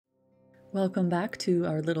Welcome back to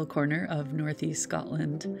our little corner of northeast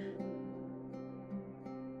Scotland.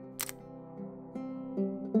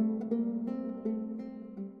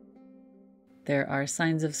 There are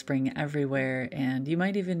signs of spring everywhere, and you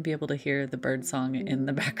might even be able to hear the birdsong in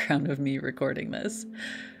the background of me recording this.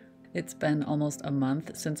 It's been almost a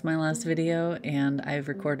month since my last video, and I've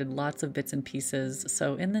recorded lots of bits and pieces,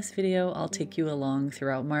 so in this video I'll take you along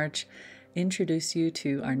throughout March, introduce you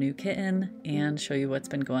to our new kitten, and show you what's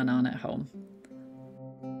been going on at home.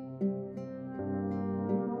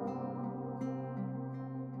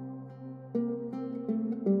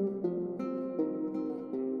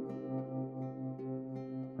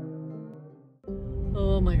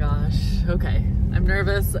 Oh my gosh, okay, I'm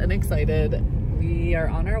nervous and excited. We are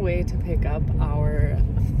on our way to pick up our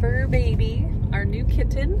fur baby, our new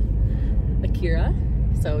kitten, Akira.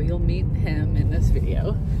 So you'll meet him in this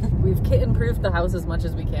video. We've kitten-proofed the house as much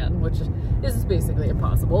as we can, which is basically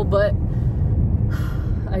impossible, but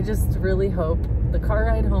I just really hope the car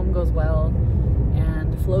ride home goes well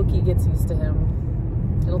and Floki gets used to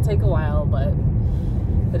him. It'll take a while, but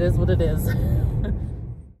it is what it is.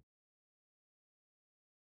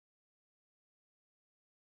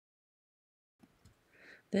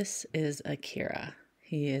 This is Akira.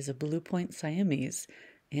 He is a Blue Point Siamese,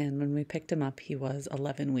 and when we picked him up, he was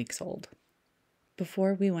 11 weeks old.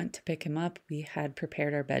 Before we went to pick him up, we had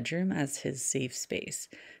prepared our bedroom as his safe space,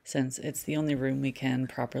 since it's the only room we can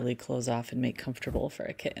properly close off and make comfortable for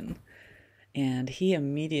a kitten. And he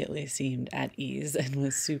immediately seemed at ease and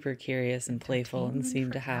was super curious and playful and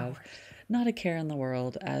seemed to have not a care in the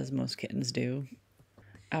world, as most kittens do.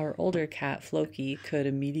 Our older cat, Floki, could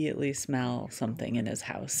immediately smell something in his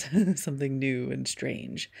house, something new and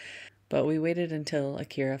strange. But we waited until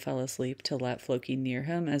Akira fell asleep to let Floki near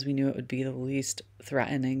him, as we knew it would be the least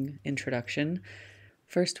threatening introduction.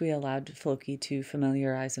 First, we allowed Floki to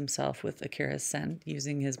familiarize himself with Akira's scent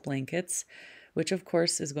using his blankets, which of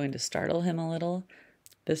course is going to startle him a little.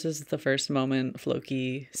 This is the first moment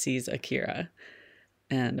Floki sees Akira.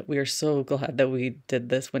 And we are so glad that we did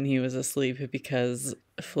this when he was asleep, because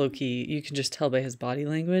Floki, you can just tell by his body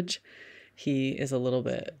language, he is a little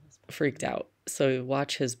bit freaked out. So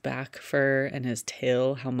watch his back fur and his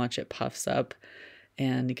tail, how much it puffs up.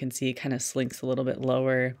 And you can see he kind of slinks a little bit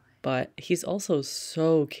lower, but he's also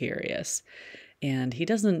so curious. And he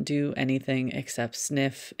doesn't do anything except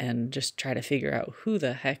sniff and just try to figure out who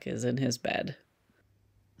the heck is in his bed.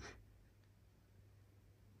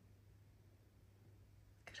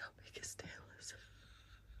 His tail is.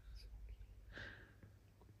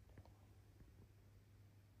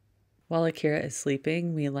 While Akira is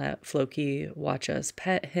sleeping, we let Floki watch us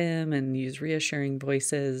pet him and use reassuring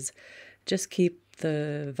voices. Just keep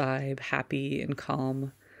the vibe happy and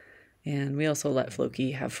calm. And we also let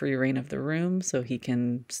Floki have free reign of the room, so he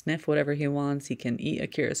can sniff whatever he wants. He can eat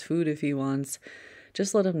Akira's food if he wants.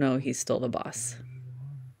 Just let him know he's still the boss.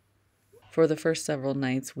 For the first several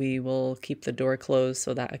nights, we will keep the door closed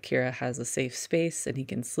so that Akira has a safe space and he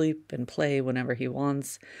can sleep and play whenever he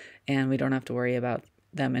wants, and we don't have to worry about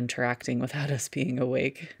them interacting without us being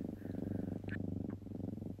awake.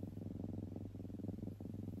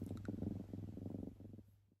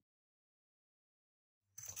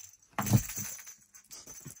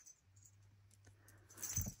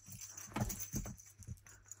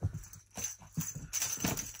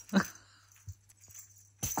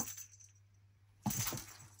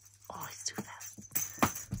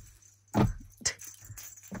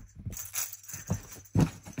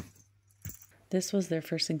 This was their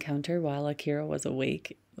first encounter while Akira was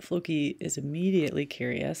awake. Floki is immediately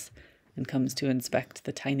curious and comes to inspect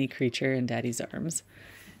the tiny creature in Daddy's arms.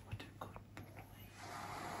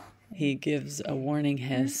 He gives a warning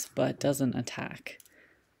hiss but doesn't attack.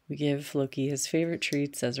 We give Floki his favorite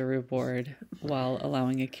treats as a reward while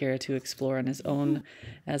allowing Akira to explore on his own,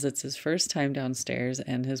 as it's his first time downstairs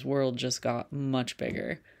and his world just got much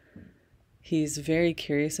bigger. He's very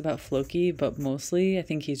curious about Floki, but mostly I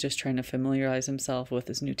think he's just trying to familiarize himself with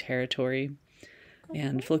his new territory.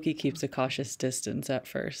 And Floki keeps a cautious distance at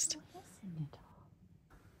first. Do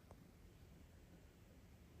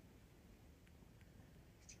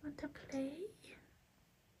you want to play?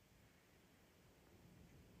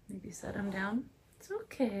 Maybe set him down. It's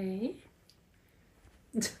okay.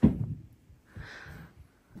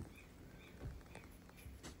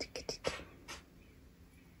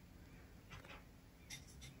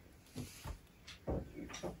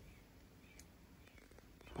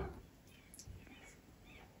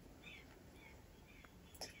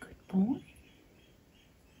 Boy.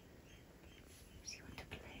 Does he want to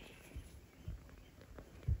play?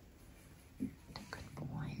 Good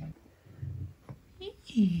boy.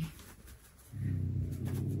 Hey.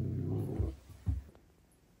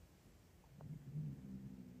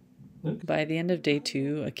 By the end of day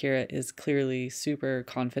 2, Akira is clearly super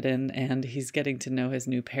confident and he's getting to know his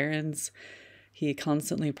new parents. He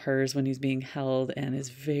constantly purrs when he's being held and is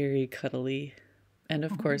very cuddly. And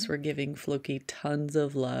of course, we're giving Floki tons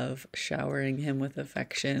of love, showering him with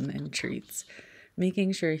affection and treats,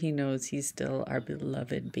 making sure he knows he's still our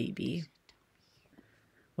beloved baby.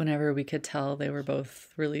 Whenever we could tell they were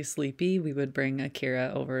both really sleepy, we would bring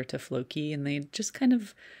Akira over to Floki and they'd just kind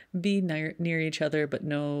of be near each other, but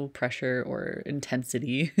no pressure or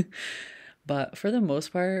intensity. But for the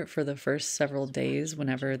most part, for the first several days,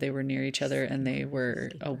 whenever they were near each other and they were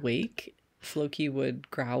awake, Floki would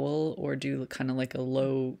growl or do kind of like a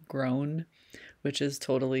low groan, which is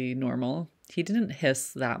totally normal. He didn't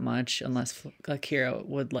hiss that much unless Akira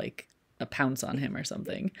would like pounce on him or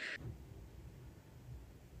something.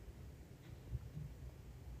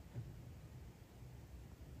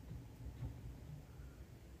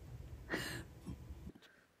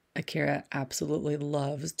 Akira absolutely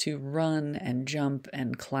loves to run and jump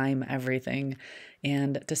and climb everything.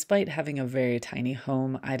 And despite having a very tiny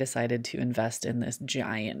home, I decided to invest in this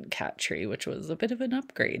giant cat tree, which was a bit of an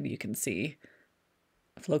upgrade, you can see.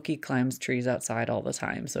 Floki climbs trees outside all the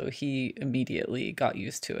time, so he immediately got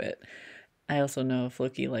used to it. I also know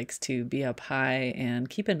Floki likes to be up high and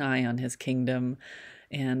keep an eye on his kingdom,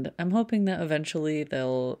 and I'm hoping that eventually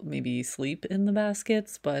they'll maybe sleep in the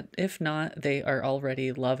baskets, but if not, they are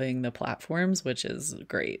already loving the platforms, which is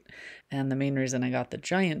great. And the main reason I got the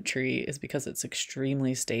giant tree is because it's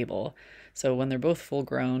extremely stable. So when they're both full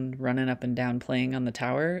grown, running up and down playing on the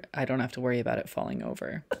tower, I don't have to worry about it falling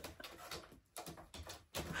over.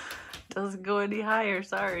 Doesn't go any higher,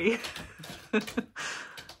 sorry.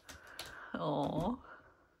 Oh.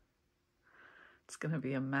 It's gonna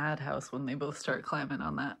be a madhouse when they both start climbing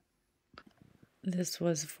on that. This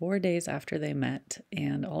was 4 days after they met,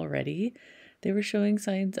 and already they were showing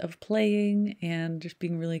signs of playing and just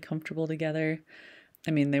being really comfortable together.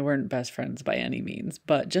 I mean, they weren't best friends by any means,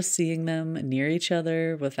 but just seeing them near each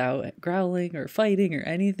other without growling or fighting or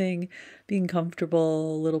anything, being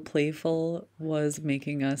comfortable, a little playful, was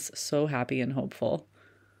making us so happy and hopeful.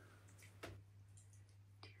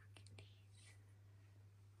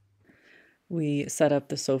 We set up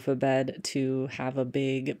the sofa bed to have a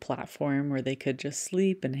big platform where they could just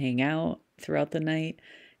sleep and hang out throughout the night.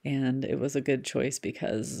 And it was a good choice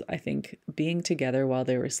because I think being together while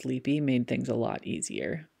they were sleepy made things a lot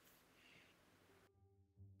easier.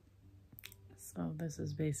 So this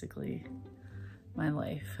is basically my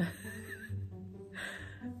life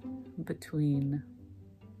between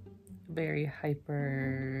very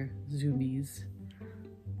hyper zoomies.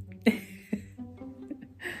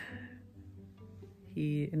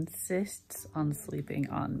 He insists on sleeping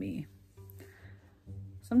on me.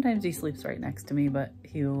 Sometimes he sleeps right next to me, but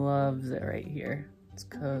he loves it right here. It's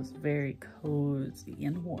very cozy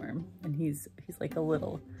and warm, and he's like a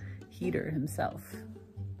little heater himself.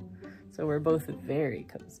 So we're both very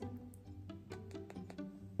cozy.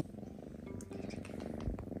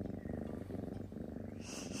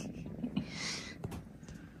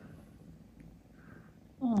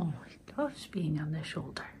 Oh, he loves being on the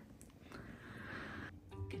shoulder.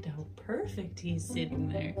 Look at how perfect he's sitting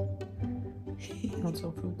there.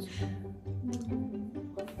 Also food.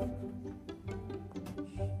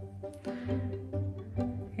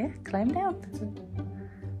 Yeah, climb down.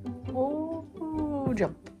 Oh,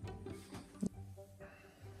 jump.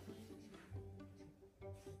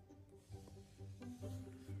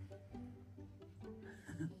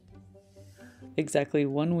 Exactly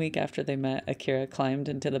 1 week after they met, Akira climbed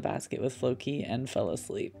into the basket with Floki and fell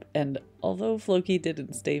asleep. And although Floki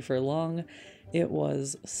didn't stay for long, it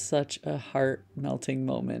was such a heart-melting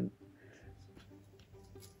moment.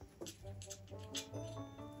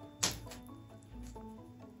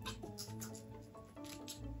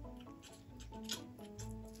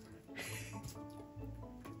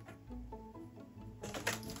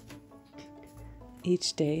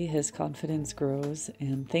 Each day, his confidence grows,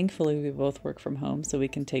 and thankfully we both work from home so we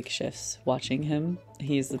can take shifts watching him.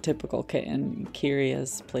 He's the typical kitten,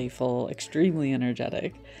 curious, playful, extremely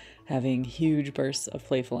energetic, having huge bursts of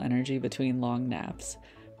playful energy between long naps.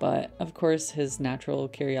 But of course, his natural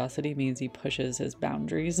curiosity means he pushes his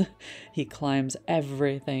boundaries. He climbs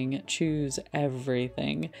everything, chews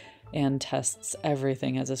everything, and tests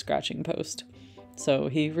everything as a scratching post. So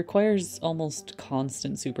he requires almost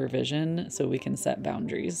constant supervision so we can set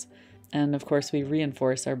boundaries. And of course, we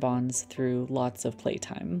reinforce our bonds through lots of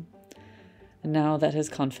playtime. And now that his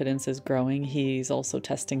confidence is growing, he's also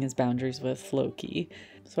testing his boundaries with Floki.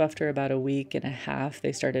 So after about a week and a half,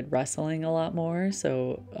 they started wrestling a lot more.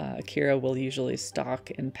 So Akira will usually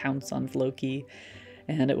stalk and pounce on Floki.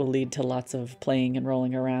 and it will lead to lots of playing and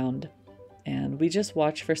rolling around. And we just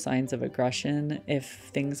watch for signs of aggression. If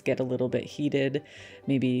things get a little bit heated,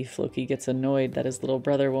 maybe Floki gets annoyed that his little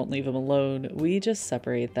brother won't leave him alone, we just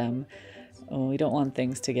separate them. We don't want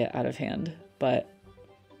things to get out of hand, but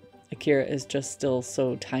Akira is just still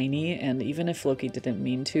so tiny, and even if Floki didn't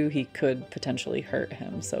mean to, he could potentially hurt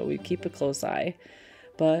him, so we keep a close eye.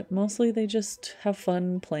 But mostly they just have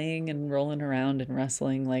fun playing and rolling around and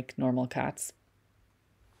wrestling like normal cats.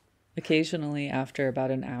 Occasionally, after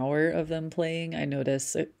about an hour of them playing, I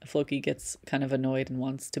notice Floki gets kind of annoyed and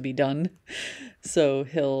wants to be done. So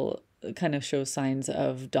he'll kind of show signs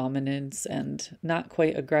of dominance and not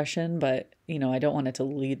quite aggression, but I don't want it to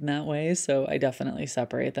lead in that way. So I definitely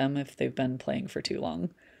separate them if they've been playing for too long.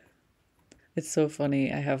 It's so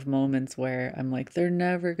funny. I have moments where I'm like, they're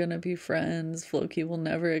never gonna be friends. Floki will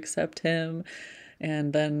never accept him.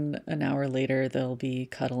 And then an hour later, they'll be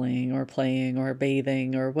cuddling or playing or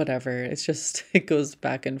bathing or whatever. It's just, it goes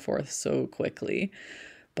back and forth so quickly.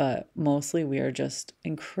 But mostly we are just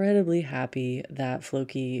incredibly happy that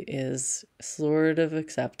Floki is sort of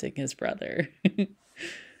accepting his brother.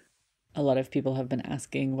 A lot of people have been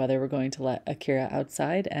asking whether we're going to let Akira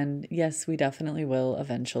outside, and yes, we definitely will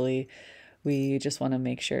eventually. We just want to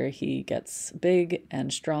make sure he gets big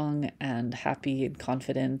and strong and happy and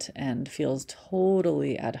confident and feels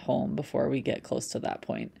totally at home before we get close to that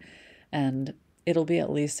point. And it'll be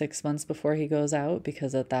at least 6 months before he goes out,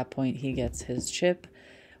 because at that point he gets his chip.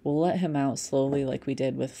 We'll let him out slowly like we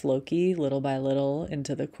did with Floki, little by little,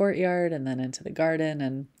 into the courtyard and then into the garden,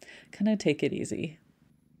 and kind of take it easy.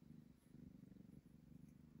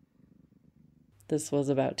 This was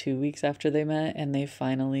about 2 weeks after they met, and they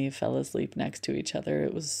finally fell asleep next to each other.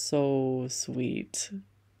 It was so sweet.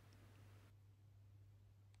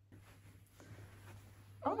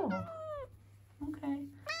 Oh, okay.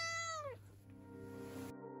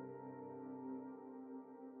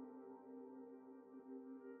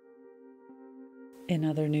 In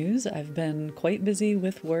other news, I've been quite busy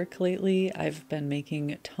with work lately. I've been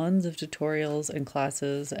making tons of tutorials and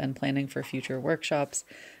classes and planning for future workshops,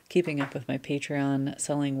 keeping up with my Patreon,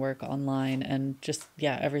 selling work online, and just,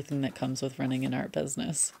 yeah, everything that comes with running an art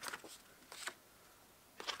business.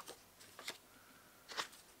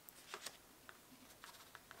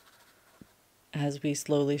 As we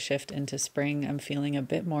slowly shift into spring, I'm feeling a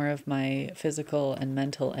bit more of my physical and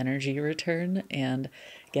mental energy return and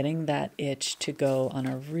getting that itch to go on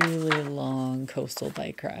a really long coastal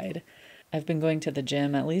bike ride. I've been going to the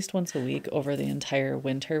gym at least once a week over the entire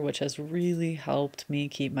winter, which has really helped me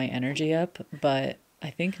keep my energy up. But I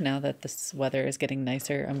think now that this weather is getting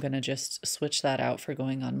nicer, I'm going to just switch that out for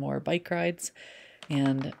going on more bike rides.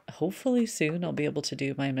 And hopefully soon I'll be able to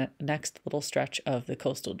do my next little stretch of the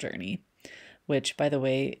coastal journey, which, by the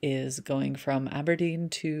way, is going from Aberdeen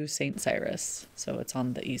to St. Cyrus. So it's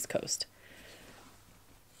on the East Coast.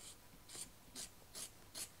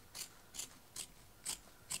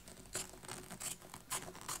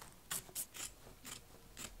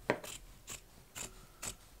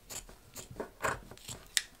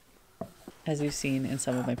 As you've seen in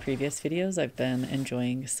some of my previous videos, I've been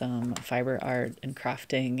enjoying some fiber art and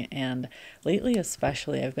crafting, and lately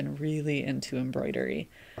especially I've been really into embroidery.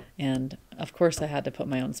 And of course I had to put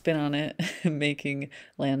my own spin on it, making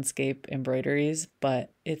landscape embroideries,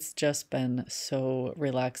 but it's just been so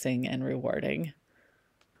relaxing and rewarding.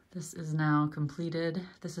 This is now completed.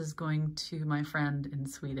 This is going to my friend in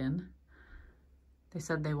Sweden. They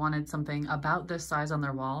said they wanted something about this size on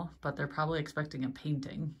their wall, but they're probably expecting a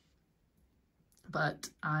painting. But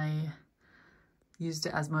I used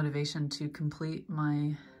it as motivation to complete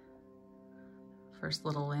my first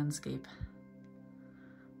little landscape.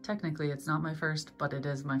 Technically, it's not my first, but it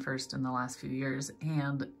is my first in the last few years,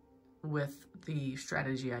 and with the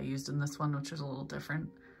strategy I used in this one, which is a little different.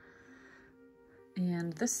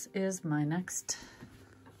 And this is my next,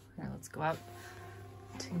 here, let's go out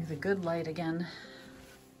to the good light again.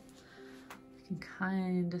 You can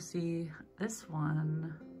kind of see this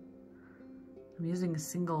one. I'm using a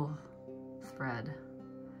single thread.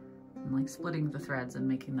 I'm like splitting the threads and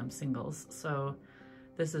making them singles. So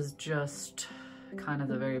this is just kind of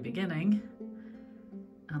the very beginning.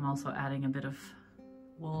 I'm also adding a bit of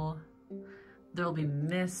wool. There'll be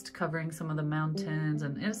mist covering some of the mountains,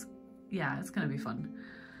 and it's gonna be fun.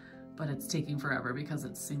 But it's taking forever because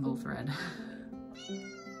it's single thread.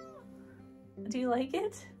 Do you like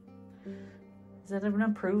it? Is that an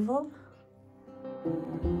approval?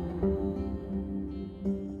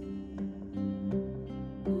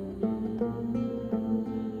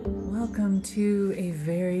 Welcome into a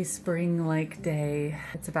very spring-like day.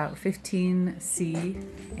 It's about 15°C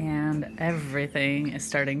and everything is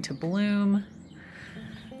starting to bloom.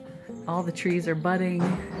 All the trees are budding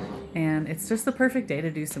and it's just the perfect day to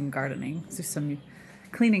do some gardening. Do some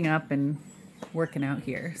cleaning up and working out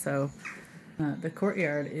here. So the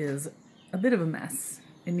courtyard is a bit of a mess.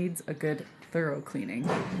 It needs a good thorough cleaning.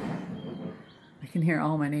 I can hear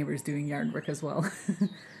all my neighbors doing yard work as well.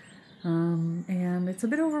 And it's a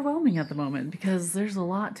bit overwhelming at the moment because there's a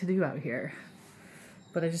lot to do out here.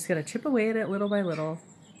 But I just gotta chip away at it little by little.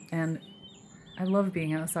 And I love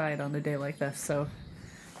being outside on a day like this, so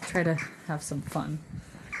try to have some fun.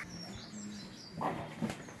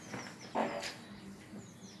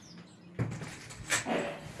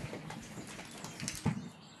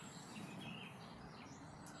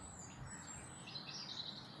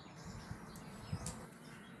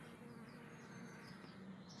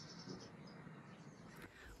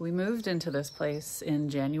 We moved into this place in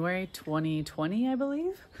January 2020, I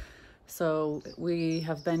believe. So we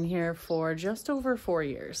have been here for just over 4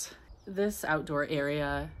 years. This outdoor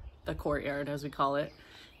area, the courtyard as we call it,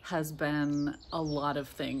 has been a lot of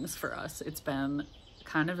things for us. It's been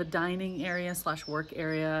kind of a dining area slash work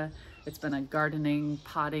area. It's been a gardening,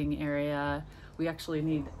 potting area. We actually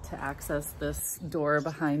need to access this door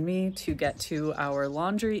behind me to get to our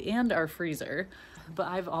laundry and our freezer. But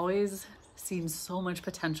I've always seen so much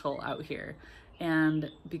potential out here, and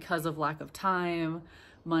because of lack of time,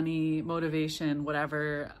 money, motivation,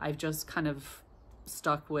 whatever, I've just kind of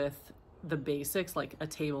stuck with the basics, like a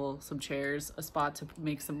table, some chairs, a spot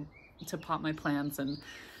to pot my plants and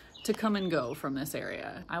to come and go from this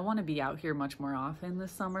area. I want to be out here much more often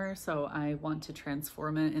this summer, so I want to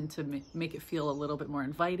transform it and to make it feel a little bit more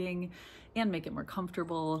inviting and make it more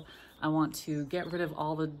comfortable. I want to get rid of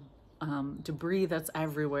all the debris that's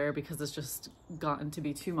everywhere because it's just gotten to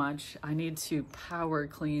be too much. I need to power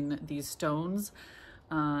clean these stones.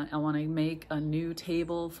 I want to make a new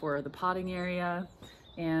table for the potting area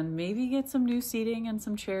and maybe get some new seating and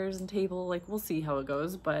some chairs and table. Like, we'll see how it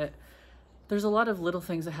goes, but there's a lot of little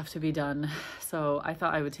things that have to be done. So I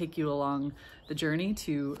thought I would take you along the journey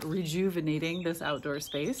to rejuvenating this outdoor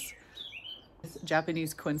space. This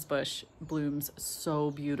Japanese quince bush blooms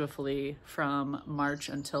so beautifully from March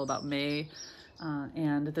until about May.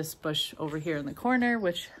 And this bush over here in the corner,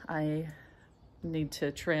 which I need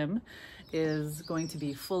to trim, is going to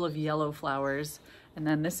be full of yellow flowers. And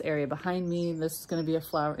then this area behind me, this is going to be a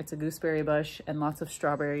flower. It's a gooseberry bush and lots of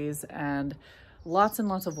strawberries and lots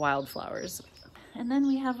of wildflowers. And then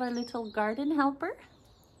we have our little garden helper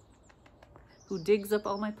who digs up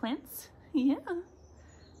all my plants. Yeah.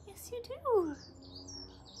 Yes, you do.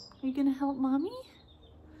 Are you gonna help mommy?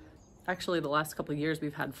 Actually, the last couple of years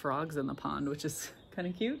we've had frogs in the pond, which is kind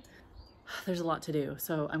of cute. There's a lot to do,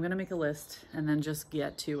 so I'm gonna make a list and then just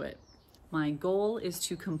get to it. My goal is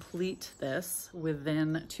to complete this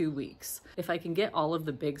within 2 weeks. If I can get all of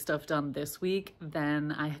the big stuff done this week,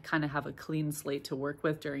 then I kind of have a clean slate to work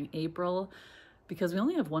with during April, because we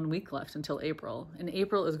only have 1 week left until April, and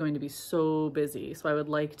April is going to be so busy. So I would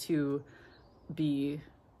like to be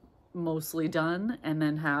mostly done and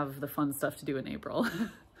then have the fun stuff to do in April.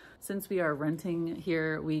 Since we are renting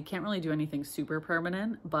here, we can't really do anything super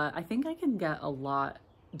permanent, but I think I can get a lot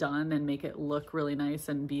done and make it look really nice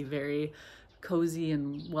and be very cozy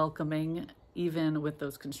and welcoming even with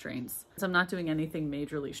those constraints. So I'm not doing anything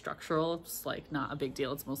majorly structural. It's like not a big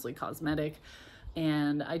deal. It's mostly cosmetic.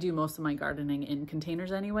 And I do most of my gardening in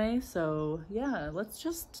containers anyway. So yeah, let's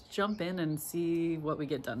just jump in and see what we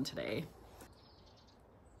get done today.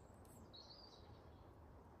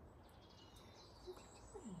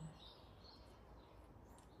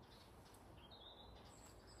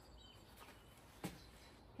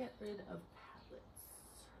 Get rid of pallets.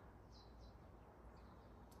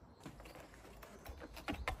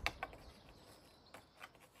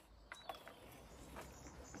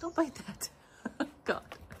 Don't bite that. God.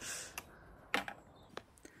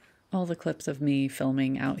 All the clips of me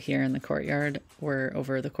filming out here in the courtyard were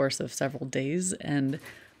over the course of several days, and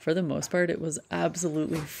for the most part, it was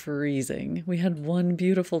absolutely freezing. We had one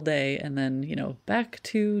beautiful day and then, you know, back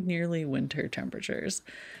to nearly winter temperatures.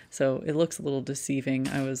 So it looks a little deceiving.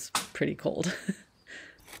 I was pretty cold.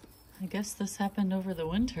 I guess this happened over the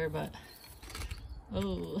winter, but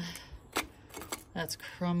oh, that's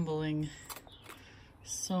crumbling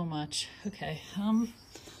so much. Okay,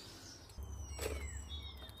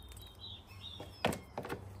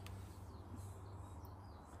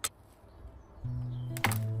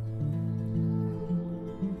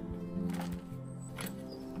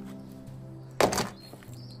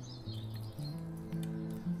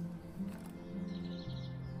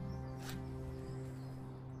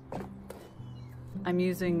 I'm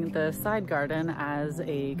using the side garden as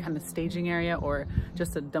a kind of staging area or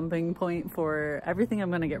just a dumping point for everything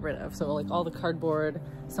I'm gonna get rid of. So like all the cardboard,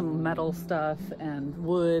 some metal stuff and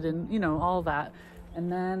wood and, you know, all that.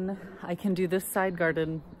 And then I can do this side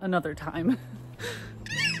garden another time.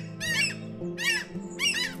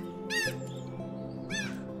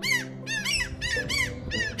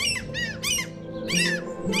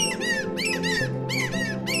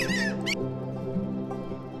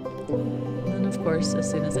 And of course, as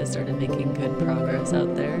soon as I started making good progress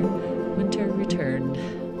out there, winter returned.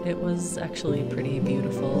 It was actually pretty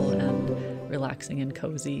beautiful and relaxing and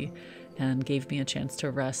cozy, and gave me a chance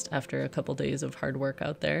to rest after a couple days of hard work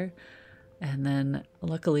out there. And then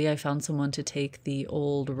luckily I found someone to take the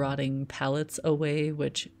old rotting pallets away,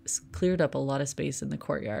 which cleared up a lot of space in the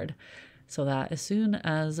courtyard, so that as soon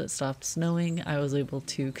as it stopped snowing, I was able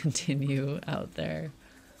to continue out there.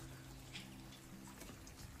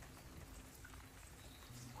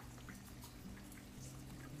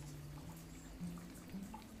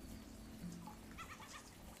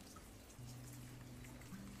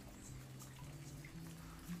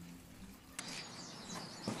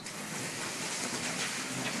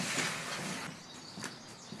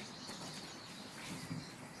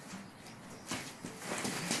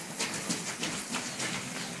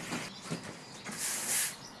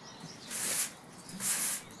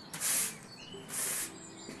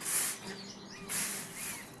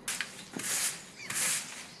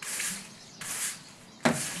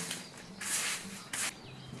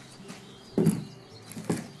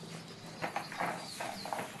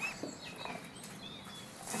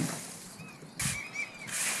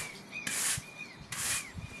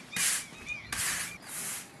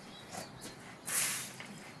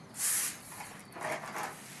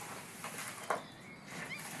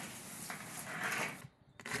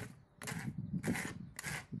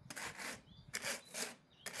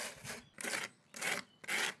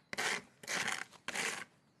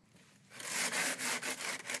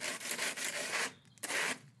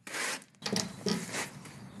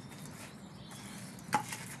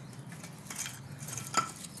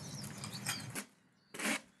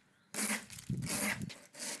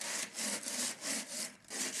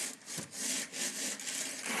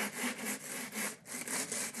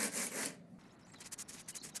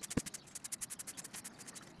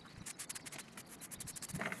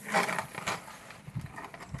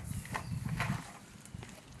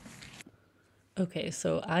 Okay,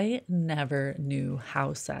 so I never knew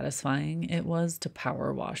how satisfying it was to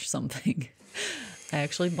power wash something. I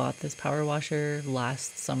actually bought this power washer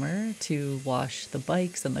last summer to wash the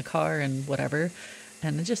bikes and the car and whatever,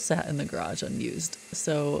 and it just sat in the garage unused.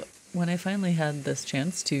 So when I finally had this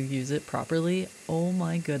chance to use it properly, oh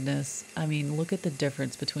my goodness. I mean, look at the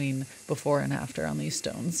difference between before and after on these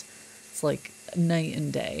stones. It's like night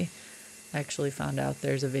and day. I actually found out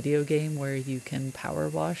there's a video game where you can power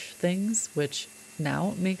wash things, which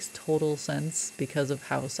now makes total sense because of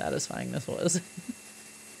how satisfying this was.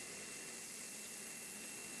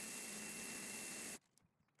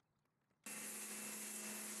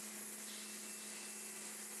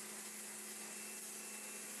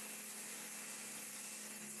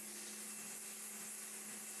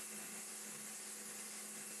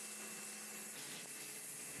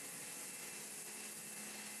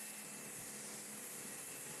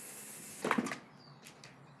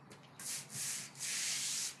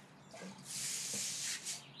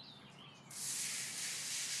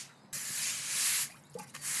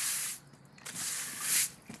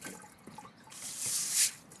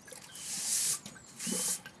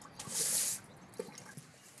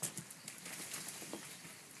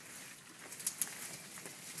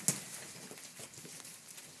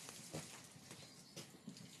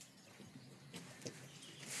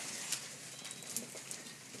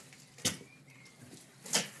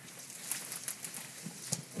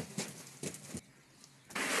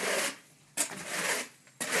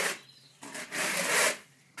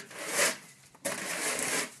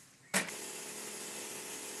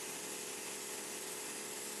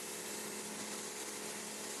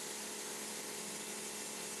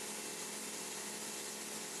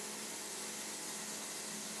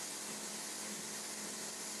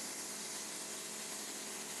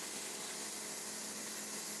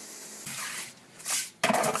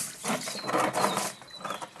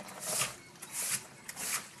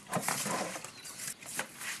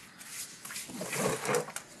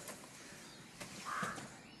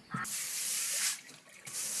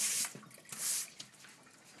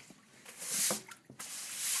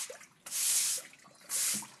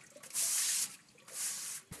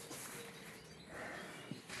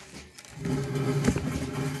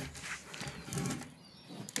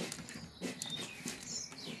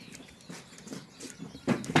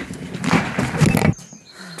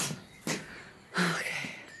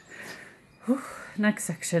 next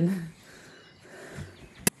section.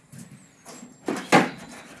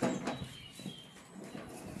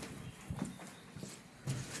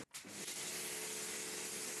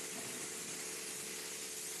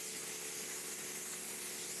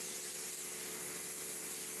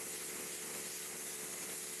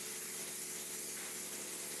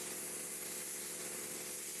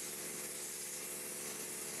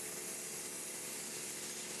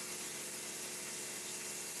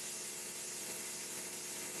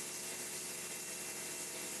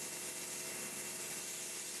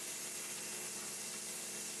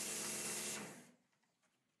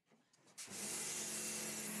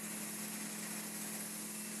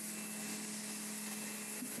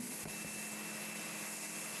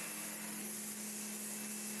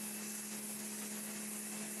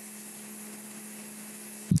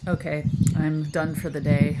 Okay, I'm done for the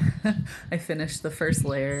day. I finished the first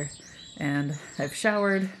layer and I've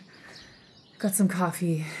showered, got some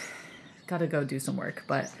coffee, gotta go do some work,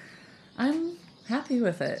 but I'm happy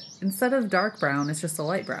with it. Instead of dark brown, it's just a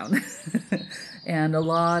light brown. And a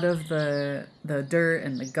lot of the dirt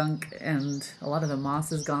and the gunk and a lot of the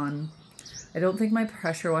moss is gone. I don't think my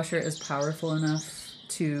pressure washer is powerful enough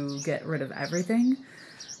to get rid of everything,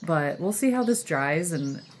 but we'll see how this dries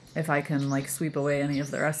and if I can like sweep away any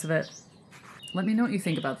of the rest of it. Let me know what you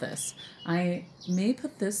think about this. I may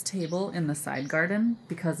put this table in the side garden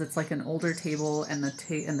because it's like an older table and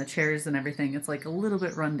the chairs and everything, it's like a little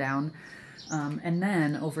bit run down. And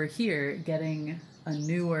then over here, getting a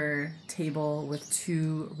newer table with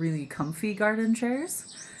 2 really comfy garden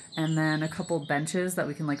chairs and then a couple benches that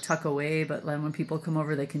we can like tuck away, but then when people come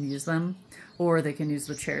over they can use them, or they can use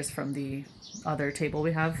the chairs from the other table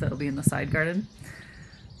we have that'll be in the side garden.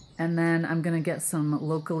 And then I'm gonna get some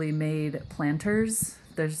locally made planters.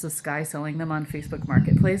 There's this guy selling them on Facebook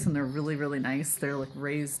Marketplace and they're really, really nice. They're like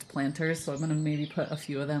raised planters, so I'm gonna maybe put a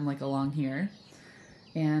few of them like along here.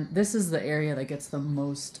 And this is the area that gets the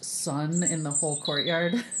most sun in the whole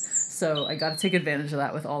courtyard. So I gotta take advantage of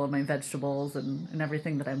that with all of my vegetables and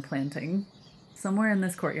everything that I'm planting. Somewhere in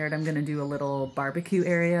this courtyard I'm gonna do a little barbecue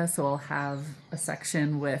area, so I'll have a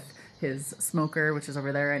section with his smoker, which is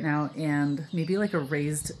over there right now, and maybe like a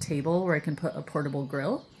raised table where I can put a portable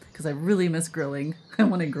grill, because I really miss grilling. I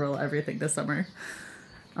want to grill everything this summer.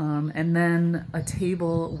 And then a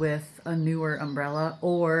table with a newer umbrella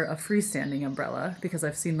or a freestanding umbrella, because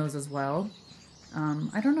I've seen those as well.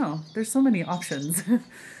 I don't know. There's so many options.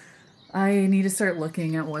 I need to start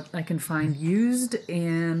looking at what I can find used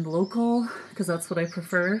and local, because that's what I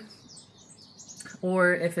prefer.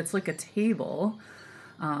 Or if it's like a table,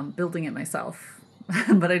 building it myself.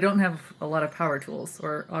 But I don't have a lot of power tools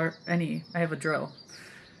or any. I have a drill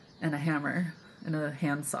and a hammer and a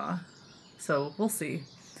handsaw. So we'll see.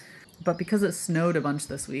 But because it snowed a bunch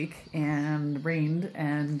this week and rained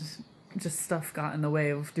and just stuff got in the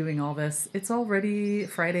way of doing all this, it's already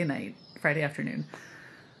Friday afternoon.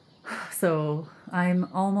 So I'm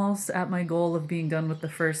almost at my goal of being done with the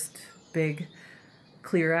first big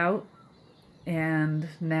clear out. And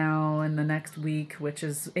now in the next week, which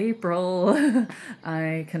is April,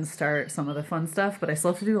 I can start some of the fun stuff, but I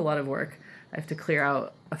still have to do a lot of work. I have to clear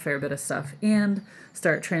out a fair bit of stuff and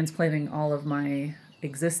start transplanting all of my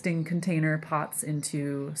existing container pots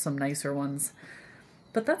into some nicer ones.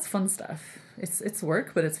 But that's fun stuff. It's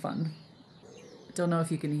work, but it's fun. Don't know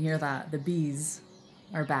if you can hear that. The bees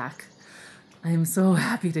are back. I am so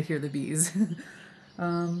happy to hear the bees.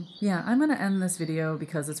 Yeah, I'm gonna end this video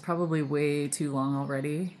because it's probably way too long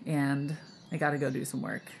already and I gotta go do some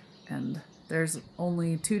work. And there's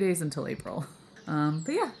only 2 days until April. But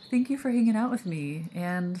yeah, thank you for hanging out with me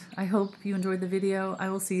and I hope you enjoyed the video. I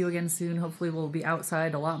will see you again soon. Hopefully we'll be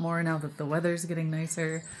outside a lot more now that the weather's getting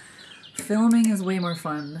nicer. Filming is way more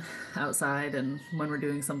fun outside and when we're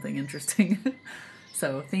doing something interesting.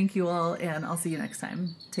 So thank you all and I'll see you next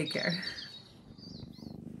time. Take care.